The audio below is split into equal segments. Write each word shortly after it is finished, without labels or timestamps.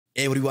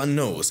Everyone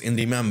knows and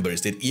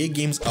remembers that EA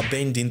Games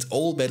abandoned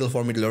all Battle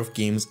for Middle-earth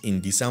games in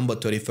December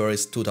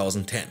 31st,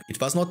 2010. It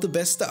was not the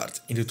best start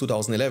into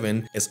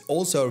 2011 as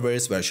all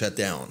servers were shut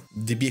down.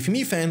 The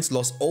BFME fans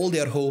lost all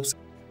their hopes.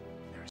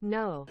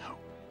 No.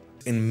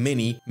 And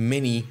many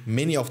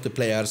of the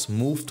players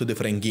moved to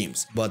different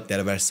games, but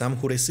there were some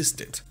who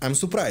resisted. I'm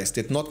surprised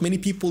that not many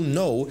people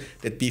know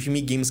that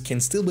BFME games can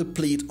still be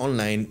played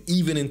online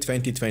even in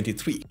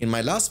 2023. In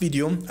my last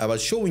video, I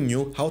was showing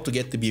you how to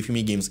get the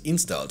BFME games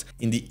installed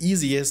in the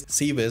easiest,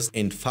 safest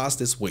and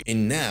fastest way.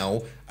 And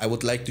now I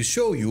would like to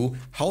show you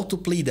how to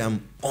play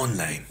them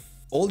online.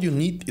 All you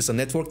need is a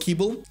network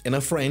cable and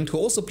a friend who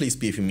also plays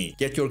BFME.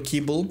 Get your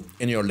cable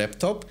and your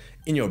laptop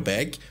in your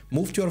bag,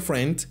 move to your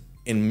friend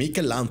and make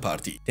a LAN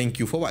party. Thank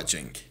you for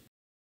watching.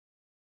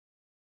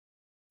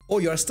 Oh,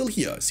 you are still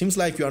here. Seems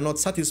like you are not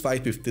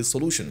satisfied with this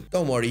solution.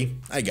 Don't worry,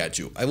 I got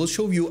you. I will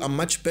show you a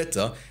much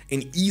better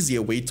and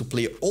easier way to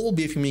play all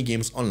BFME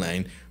games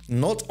online,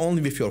 not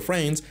only with your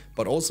friends,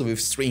 but also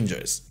with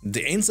strangers.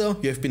 The answer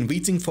you have been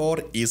waiting for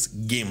is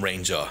Game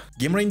Ranger.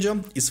 Game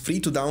Ranger is free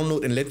to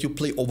download and let you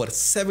play over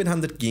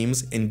 700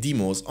 games and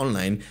demos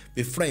online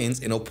with friends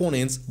and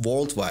opponents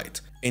worldwide.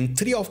 And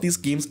 3 of these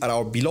games are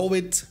our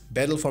beloved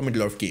Battle for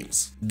Middle-earth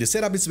games. The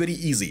setup is very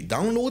easy.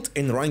 Download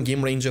and run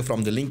Game Ranger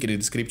from the link in the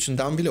description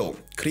down below.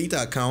 Create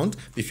an account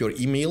with your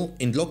email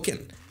and log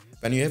in.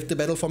 When you have the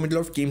Battle for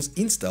Middle-earth games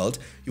installed,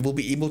 you will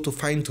be able to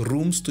find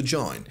rooms to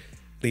join.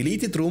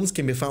 Related rooms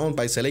can be found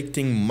by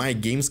selecting My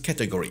Games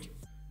category.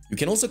 You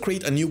can also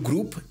create a new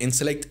group and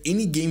select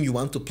any game you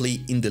want to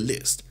play in the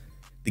list.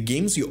 The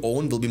games you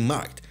own will be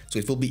marked, so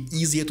it will be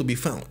easier to be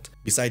found.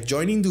 Besides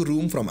joining the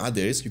room from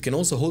others, you can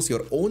also host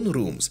your own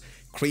rooms.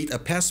 Create a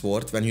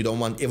password when you don't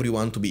want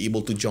everyone to be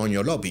able to join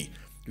your lobby.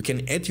 You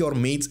can add your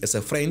mates as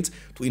a friend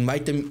to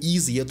invite them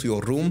easier to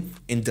your room,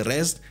 and the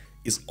rest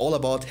is all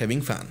about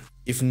having fun.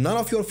 If none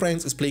of your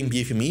friends is playing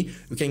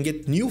BFME, you can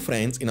get new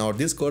friends in our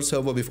Discord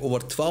server with over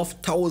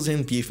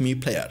 12,000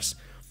 BFME players.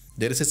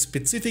 There is a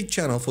specific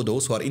channel for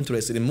those who are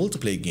interested in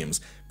multiplayer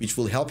games, which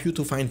will help you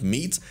to find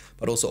mates,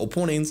 but also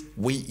opponents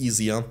way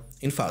easier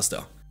and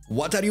faster.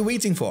 What are you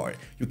waiting for?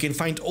 You can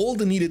find all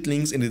the needed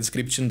links in the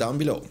description down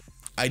below.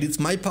 I did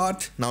my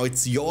part, now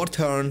it's your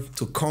turn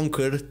to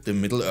conquer the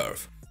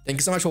Middle-earth. Thank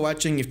you so much for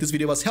watching. If this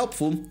video was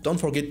helpful, don't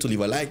forget to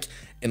leave a like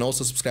and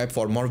also subscribe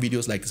for more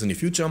videos like this in the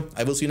future.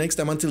 I will see you next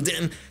time. Until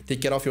then,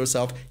 take care of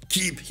yourself,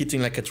 keep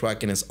hitting like a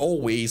truck, and as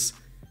always,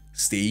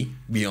 stay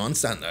beyond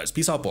standards.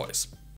 Peace out, boys.